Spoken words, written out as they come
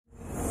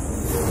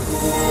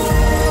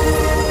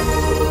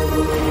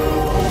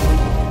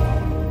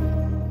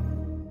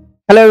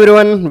Hello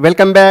everyone,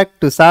 welcome back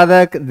to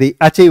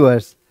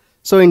SaadhakTheAchievers.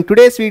 So in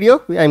today's video,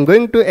 I am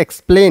going to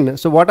explain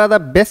what are the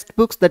best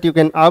books that you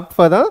can opt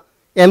for the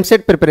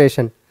EAMCET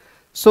preparation.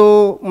 So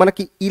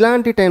మనకి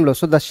ఇలాంటి టైంలో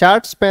the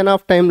short span of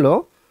టైంలో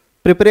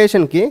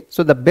ప్రిపరేషన్కి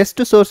the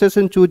best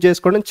సోర్సెస్ని choose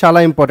చేసుకోవడం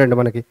చాలా important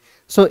మనకి.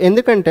 So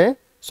ఎందుకంటే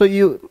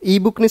ఈ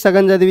బుక్ని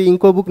సగం చదివి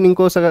ఇంకో బుక్ని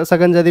ఇంకో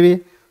సగం చదివి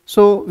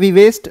we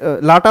waste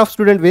lot of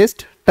student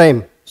waste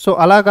time. So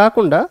అలా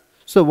కాకుండా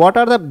what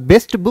are the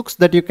best books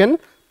that you can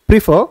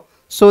prefer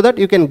so that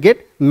you can get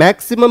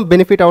maximum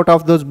benefit out of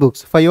those books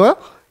for your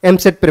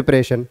EAMCET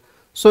preparation.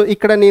 So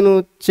ikkada nenu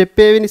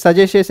cheppevini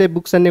suggest chese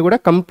books anni kuda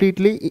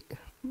completely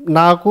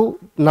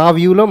na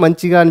view lo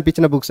manchiga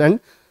anpichina books and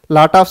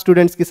lot of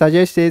students ki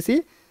suggest chesi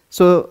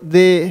so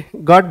they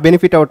got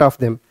benefit out of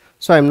them.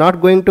 So I am not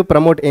going to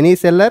promote any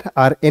seller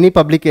or any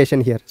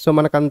publication here. So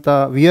manakanta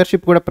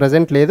viewership kuda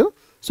present ledu.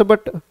 So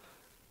but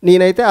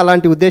నేనైతే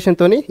అలాంటి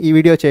ఉద్దేశంతోని ఈ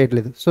video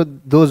చేయట్లేదు. So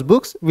those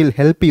books will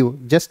help you.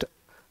 Just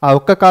ఆ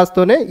ఒక్క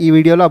కాజ్తోనే ఈ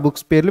వీడియోలో ఆ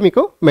books పేర్లు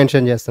మీకు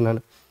మెన్షన్ చేస్తున్నాను.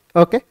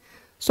 ఓకే,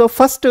 సో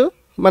ఫస్ట్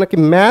మనకి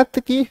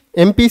మ్యాథ్కి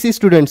MPC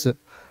students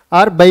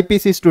or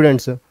BiPC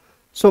students.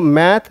 So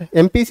math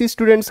MPC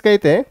స్టూడెంట్స్కి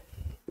అయితే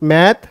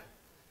మ్యాథ్,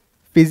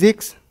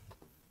 ఫిజిక్స్,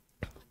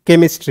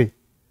 కెమిస్ట్రీ.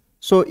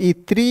 సో ఈ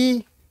 3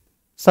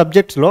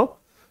 సబ్జెక్ట్స్లో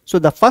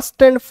the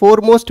first and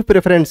foremost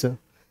preference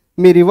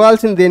మీరు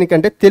ఇవ్వాల్సింది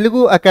దేనికంటే తెలుగు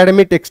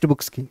అకాడమీ టెక్స్ట్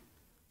బుక్స్కి.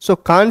 సో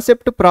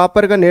కాన్సెప్ట్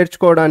ప్రాపర్గా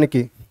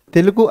నేర్చుకోవడానికి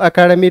Telugu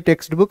academy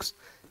text books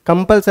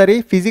compulsory.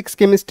 Physics,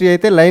 chemistry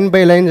అయితే లైన్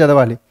బై లైన్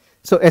చదవాలి.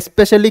 So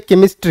especially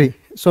chemistry.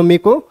 సో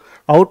మీకు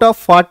అవుట్ ఆఫ్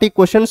 40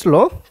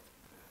 క్వశ్చన్స్లో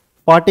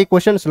 35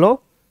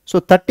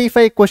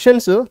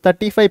 క్వశ్చన్స్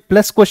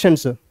 35+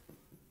 క్వశ్చన్స్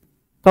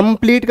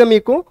కంప్లీట్గా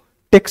మీకు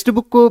టెక్స్ట్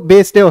బుక్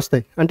బేస్డే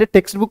వస్తాయి. అంటే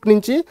టెక్స్ట్ బుక్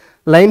నుంచి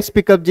లైన్స్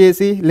పికప్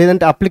చేసి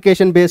లేదంటే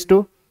అప్లికేషన్ బేస్డ్.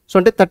 సో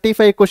అంటే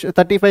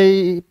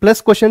 35+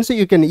 questions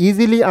you can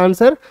easily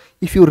answer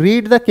if you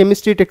read the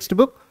chemistry text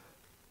book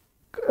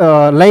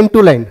line to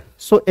line.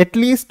 So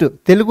at least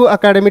Telugu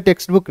academy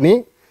text బుక్ని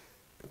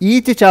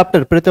each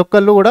chapter ప్రతి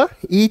ఒక్కళ్ళు కూడా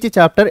ఈచ్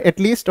చాప్టర్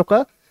అట్లీస్ట్ ఒక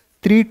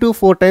 3 to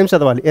 4 times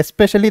చదవాలి.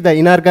 Especially the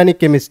inorganic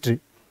chemistry.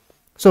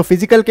 So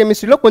physical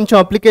కెమిస్ట్రీలో కొంచెం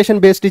application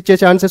based ఇచ్చే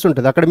chances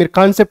ఉంటుంది, అక్కడ మీరు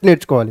కాన్సెప్ట్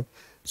నేర్చుకోవాలి.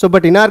 సో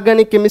బట్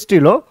ఇనార్గానిక్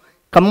కెమిస్ట్రీలో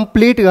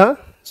కంప్లీట్గా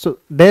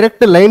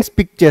డైరెక్ట్ లైన్స్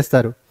పిక్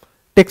చేస్తారు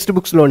టెక్స్ట్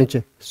బుక్స్లో నుంచి.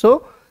 So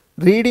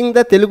reading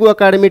the Telugu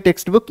academy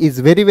text book is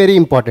very very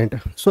important.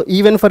 So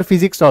even for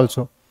physics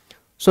also.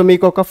 So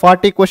మీకు ఒక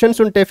 40 క్వశ్చన్స్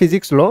ఉంటాయి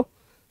ఫిజిక్స్లో.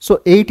 సో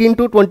 18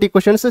 to 20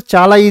 క్వశ్చన్స్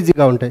చాలా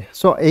ఈజీగా ఉంటాయి.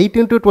 సో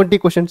 18 to 20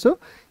 క్వశ్చన్స్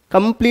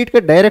కంప్లీట్గా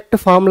డైరెక్ట్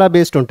ఫార్ములా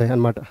బేస్డ్ ఉంటాయి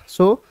అన్నమాట.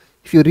 So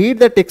if you read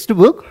the text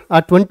book ఆ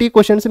 20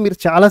 క్వశ్చన్స్ మీరు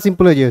చాలా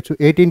సింపుల్గా చేయొచ్చు.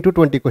 18 to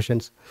 20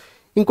 క్వశ్చన్స్.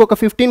 ఇంకొక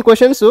 15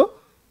 క్వశ్చన్స్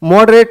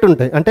మోడరేట్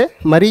ఉంటాయి, అంటే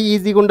మరీ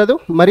ఈజీగా ఉండదు,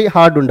 మరీ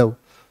హార్డ్ ఉండవు.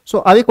 సో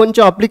అవి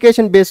కొంచెం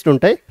అప్లికేషన్ బేస్డ్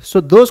ఉంటాయి. So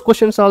those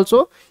questions also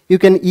you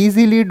can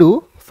easily do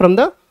from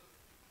the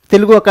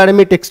Telugu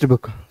academy text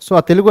book. So ఆ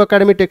తెలుగు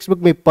అకాడమీ టెక్స్ట్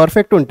బుక్ మీకు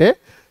పర్ఫెక్ట్ ఉంటే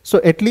సో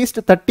అట్లీస్ట్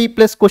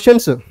 30+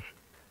 క్వశ్చన్స్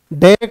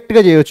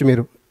డైరెక్ట్గా చేయొచ్చు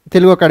మీరు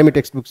తెలుగు అకాడమీ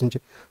టెక్స్ట్ బుక్స్ నుంచి.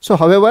 సో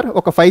హౌఎవర్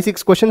ఒక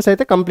 5-6 క్వశ్చన్స్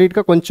అయితే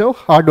కంప్లీట్గా కొంచెం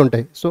హార్డ్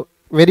ఉంటాయి. సో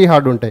వెరీ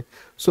హార్డ్ ఉంటాయి.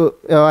 So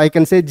I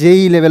can say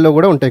JEE లెవెల్లో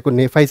కూడా ఉంటాయి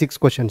కొన్ని 5-6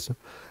 questions,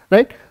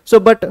 right? So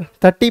but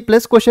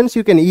 30+ questions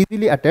you can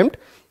easily attempt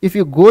if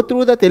you go through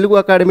the Telugu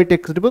academy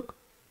text book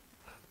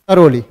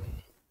thoroughly.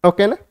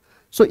 ఓకేనా?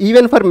 So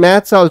even for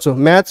maths also,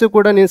 maths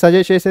కూడా నేను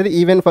suggest చేసేది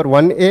even for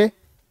 1A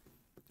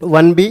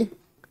 1B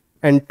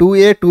and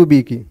 2A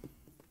 2Bకి.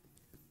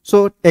 So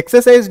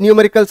exercise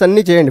numericals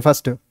అన్నీ చేయండి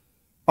first.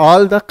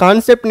 All the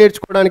concept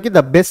నేర్చుకోవడానికి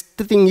the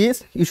best thing is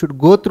you should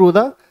go through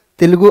the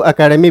Telugu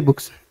academy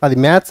books. అది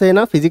maths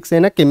అయినా, physics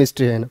అయినా,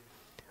 chemistry అయినా.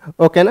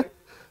 ఓకేనా?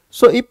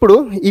 సో ఇప్పుడు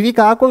ఇవి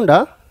కాకుండా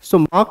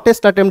మాక్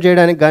టెస్ట్ అటెంప్ట్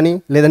చేయడానికి కానీ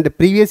లేదంటే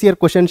ప్రీవియస్ ఇయర్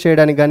క్వశ్చన్స్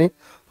చేయడానికి కానీ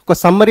ఒక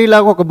సమ్మరీ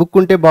లాగా ఒక బుక్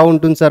ఉంటే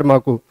బాగుంటుంది సార్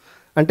మాకు.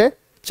 అంటే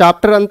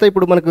చాప్టర్ అంతా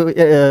ఇప్పుడు మనకు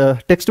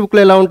టెక్స్ట్ బుక్లో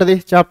ఎలా ఉంటుంది,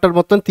 చాప్టర్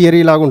మొత్తం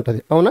థియరీ లాగా ఉంటుంది,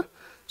 అవునా?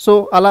 సో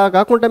అలా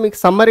కాకుండా మీకు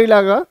సమ్మరీ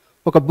లాగా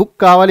ఒక బుక్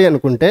కావాలి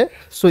అనుకుంటే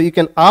so you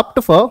can opt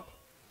for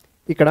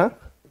ఇక్కడ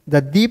the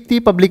Deepti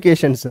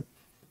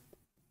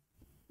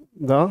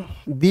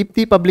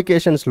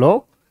పబ్లికేషన్స్లో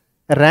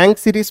rank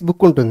series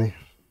book ఉంటుంది.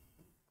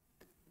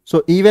 సో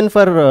ఈవెన్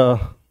ఫర్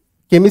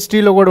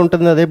కెమిస్ట్రీలో కూడా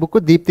ఉంటుంది అదే బుక్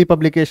దీప్తి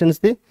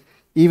పబ్లికేషన్స్ది.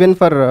 ఈవెన్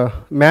ఫర్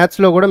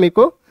మ్యాథ్స్లో కూడా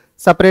మీకు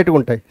సపరేట్గా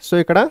ఉంటాయి. సో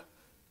ఇక్కడ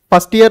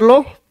ఫస్ట్ ఇయర్లో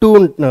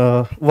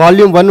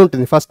వాల్యూమ్ 1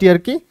 ఉంటుంది. ఫస్ట్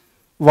ఇయర్కి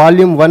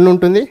వాల్యూమ్ 1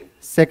 ఉంటుంది,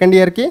 సెకండ్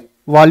ఇయర్కి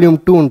వాల్యూమ్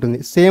 2 ఉంటుంది.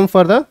 Same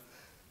for the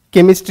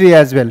chemistry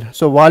as well.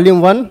 So volume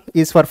 1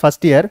 is for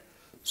first year,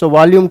 so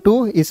volume 2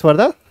 is for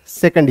the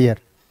second year.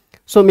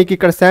 So మీకు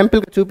ఇక్కడ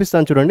శాంపిల్గా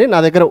చూపిస్తాను చూడండి, నా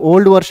దగ్గర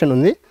ఓల్డ్ వర్షన్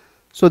ఉంది.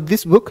 So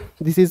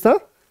this is the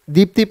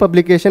Deepti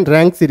publication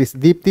rank series,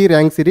 Deepti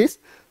rank series.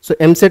 So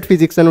EAMCET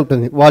physics అని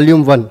ఉంటుంది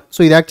volume 1. So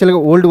ఇది యాక్చువల్గా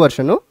ఓల్డ్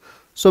వర్షను.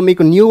 సో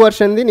మీకు న్యూ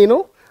వర్షన్ది నేను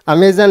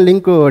అమెజాన్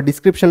లింక్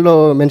డిస్క్రిప్షన్లో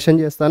మెన్షన్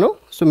చేస్తాను,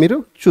 సో మీరు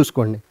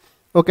చూసుకోండి.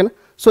 ఓకేనా?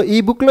 సో ఈ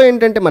బుక్లో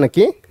ఏంటంటే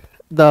మనకి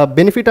the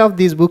benefit of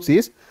these books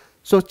is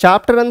so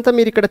chapter అంతా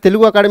మీరు ఇక్కడ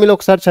తెలుగు అకాడమీలో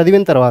ఒకసారి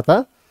చదివిన తర్వాత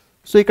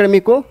సో ఇక్కడ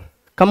మీకు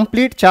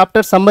కంప్లీట్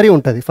చాప్టర్ సమ్మరీ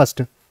ఉంటుంది.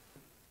 ఫస్ట్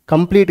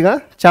కంప్లీట్గా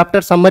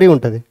చాప్టర్ సమ్మరీ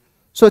ఉంటుంది.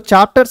 సో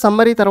చాప్టర్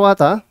సమ్మరీ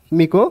తర్వాత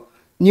మీకు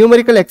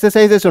న్యూమరికల్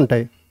ఎక్సర్సైజెస్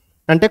ఉంటాయి.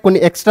 అంటే కొన్ని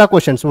ఎక్స్ట్రా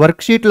క్వశ్చన్స్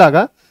వర్క్ షీట్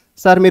లాగా.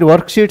 సార్ మీరు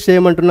వర్క్ షీట్స్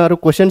ఏమంటున్నారు,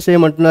 క్వశ్చన్స్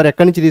ఏమంటున్నారు,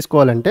 ఎక్కడి నుంచి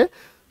తీసుకోవాలంటే,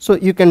 so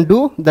you can do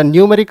the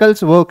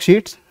numericals work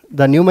sheets,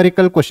 the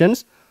numerical questions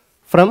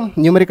from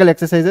numerical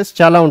exercises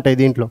చాలా ఉంటాయి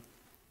దీంట్లో.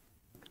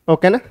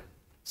 ఓకేనా.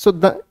 సో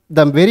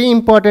ద వెరీ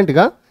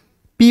ఇంపార్టెంట్గా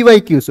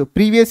పీవైక్యూస్,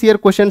 ప్రీవియస్ ఇయర్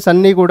క్వశ్చన్స్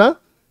అన్నీ కూడా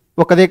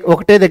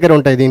ఒకటే దగ్గర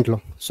ఉంటాయి దీంట్లో.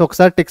 సో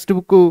ఒకసారి టెక్స్ట్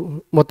బుక్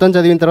మొత్తం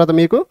చదివిన తర్వాత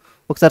మీకు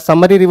ఒకసారి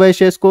సమ్మరీ రివైజ్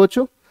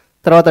చేసుకోవచ్చు,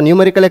 తర్వాత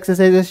న్యూమరికల్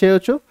ఎక్సర్సైజెస్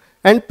చేయవచ్చు,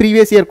 and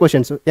previous year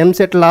questions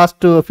EAMCET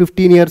last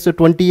 15 years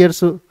 20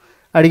 years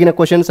అడిగిన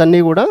క్వశ్చన్స్ అన్నీ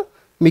కూడా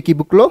మీకు ఈ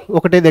బుక్లో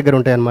ఒకటే దగ్గర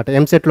ఉంటాయి అన్నమాట,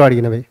 ఎంసెట్లో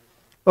అడిగినవి.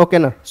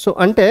 ఓకేనా. సో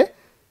అంటే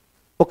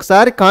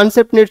ఒకసారి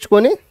కాన్సెప్ట్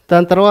నేర్చుకొని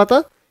దాని తర్వాత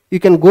you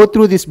can go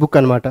through this book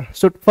అనమాట.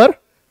 So for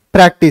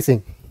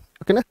practising.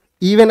 ఓకేనా.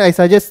 Even I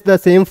suggest the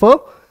same for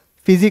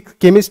physics,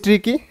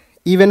 కెమిస్ట్రీకి,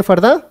 even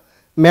for the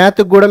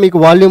మ్యాథ్కి కూడా మీకు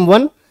వాల్యూమ్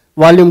 1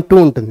 వాల్యూమ్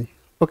 2 ఉంటుంది.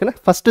 ఓకేనా.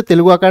 First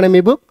Telugu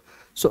academy book.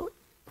 So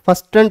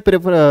first and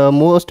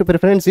most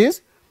preference is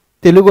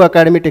Telugu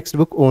academy text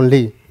book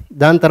only.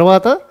 దాని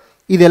తర్వాత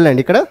ఇది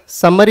వెళ్ళండి, ఇక్కడ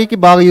సమ్మరీకి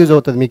బాగా యూజ్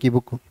అవుతుంది మీకు ఈ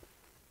బుక్.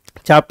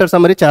 చాప్టర్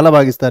సమ్మరీ చాలా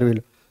బాగా ఇస్తారు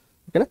వీళ్ళు.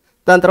 ఓకేనా.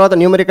 దాని తర్వాత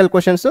న్యూమరికల్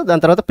క్వశ్చన్స్,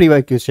 దాని తర్వాత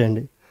ప్రీవైక్యూస్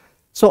చేయండి.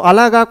 సో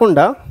అలా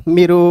కాకుండా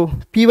మీరు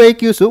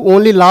పీవైక్యూస్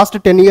ఓన్లీ లాస్ట్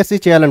 10 years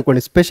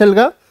చేయాలనుకోండి,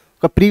 స్పెషల్గా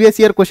ఒక ప్రీవియస్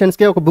ఇయర్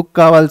క్వశ్చన్స్కే ఒక బుక్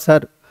కావాలి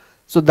సార్,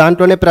 సో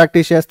దాంట్లోనే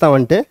ప్రాక్టీస్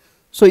చేస్తామంటే,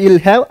 so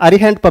will have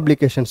అరిహ్యాండ్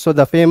publications. So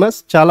the famous,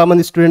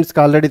 చాలామంది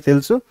స్టూడెంట్స్కి ఆల్రెడీ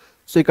తెలుసు.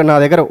 సో ఇక్కడ నా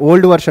దగ్గర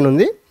ఓల్డ్ వర్షన్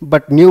ఉంది,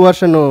 బట్ న్యూ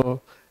వర్షన్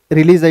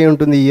రిలీజ్ అయి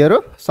ఉంటుంది ఈ ఇయర్.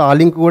 సో ఆ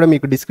లింక్ కూడా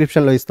మీకు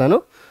డిస్క్రిప్షన్లో ఇస్తాను.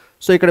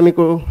 సో ఇక్కడ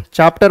మీకు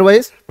chapter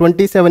wise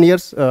 27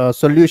 years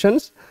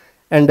solutions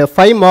and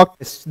 5 mock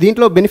tests.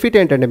 దీంట్లో బెనిఫిట్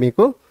ఏంటంటే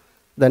మీకు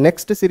the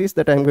next series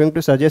that I'm going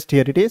to suggest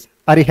here it is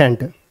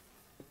అరిహ్యాండ్.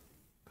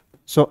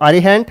 So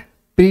అరిహ్యాండ్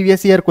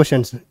previous year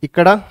questions,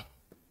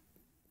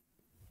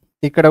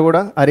 ఇక్కడ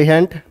కూడా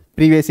అరిహ్యాండ్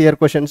ప్రీవియస్ ఇయర్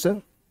క్వశ్చన్స్.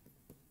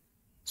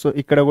 సో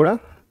ఇక్కడ కూడా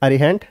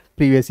అరిహ్యాండ్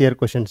ప్రీవియస్ ఇయర్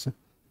క్వశ్చన్స్.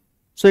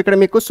 సో ఇక్కడ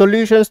మీకు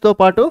సొల్యూషన్స్తో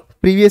పాటు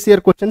previous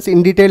year questions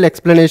in detail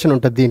explanation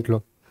ఉంటుంది దీంట్లో.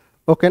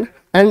 ఓకేనా.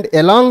 And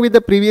along with the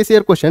previous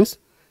year questions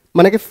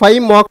మనకి 5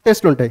 mock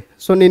టెస్ట్లు ఉంటాయి.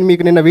 సో నేను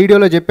మీకు నిన్న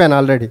వీడియోలో చెప్పాను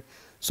ఆల్రెడీ.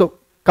 సో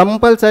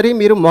కంపల్సరీ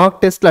మీరు మాక్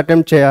టెస్ట్లు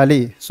అటెంప్ట్ చేయాలి.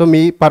 సో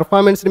మీ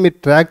పర్ఫార్మెన్స్ని మీరు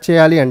ట్రాక్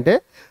చేయాలి అంటే,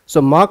 so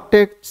mock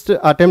test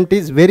attempt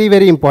is very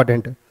very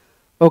important.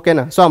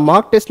 ఓకేనా. సో ఆ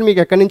మాక్ టెస్ట్ మీకు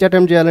ఎక్కడి నుంచి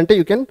అటెంప్ట్ చేయాలంటే,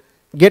 you can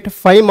get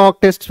 5 mock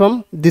tests from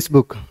this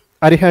book.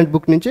 అరిహ్యాండ్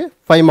book నుంచి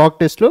 5 mock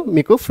టెస్ట్లు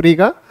మీకు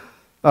ఫ్రీగా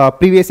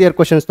ప్రీవియస్ ఇయర్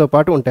క్వశ్చన్స్తో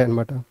పాటు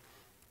ఉంటాయన్నమాట.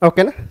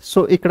 ఓకేనా. సో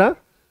ఇక్కడ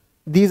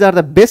these are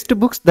the best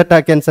books that I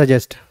can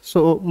suggest. So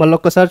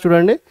మళ్ళొక్కసారి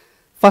చూడండి,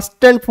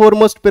 first and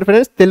foremost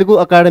preference Telugu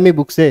academy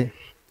బుక్సే.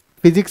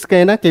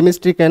 ఫిజిక్స్కైనా,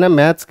 కెమిస్ట్రీకైనా,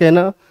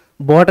 మ్యాథ్స్కైనా,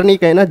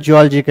 బాటనీకైనా,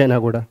 జియాలజీకైనా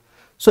కూడా.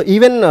 సో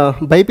ఈవెన్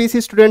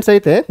బైపీసీ స్టూడెంట్స్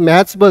అయితే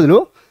మ్యాథ్స్ బదులు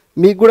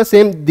మీకు కూడా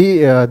సేమ్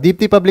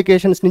దీప్తి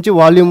పబ్లికేషన్స్ నుంచి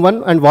వాల్యూమ్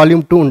 1 అండ్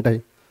వాల్యూమ్ 2 ఉంటాయి.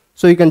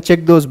 So you can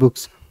check those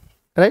books,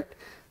 right.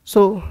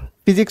 So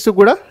physics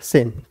కూడా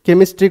సేమ్,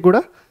 కెమిస్ట్రీ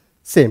కూడా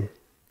సేమ్.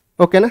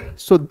 ఓకేనా.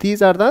 So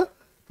these are the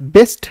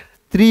best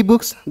 3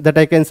 books that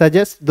I can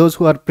suggest those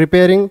who are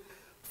preparing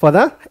for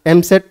the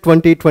EAMCET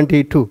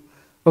 2022.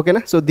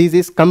 ఓకేనా. So this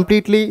is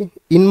completely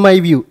in my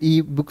view. ఈ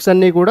books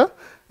అన్నీ కూడా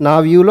నా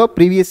వ్యూలో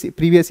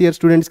previous year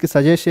స్టూడెంట్స్కి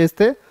సజెస్ట్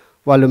చేస్తే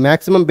వాళ్ళు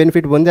మ్యాక్సిమం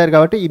బెనిఫిట్ పొందారు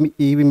కాబట్టి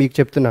ఇవి మీకు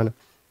చెప్తున్నాను.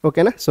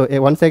 ఓకేనా. So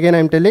once again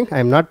I'm telling,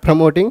 I'm not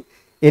promoting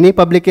any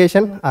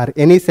publication or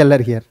any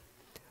seller here.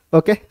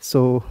 Okay.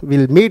 So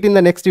will meet in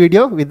the next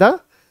video with the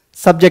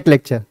subject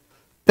lecture.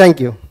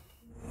 Thank you.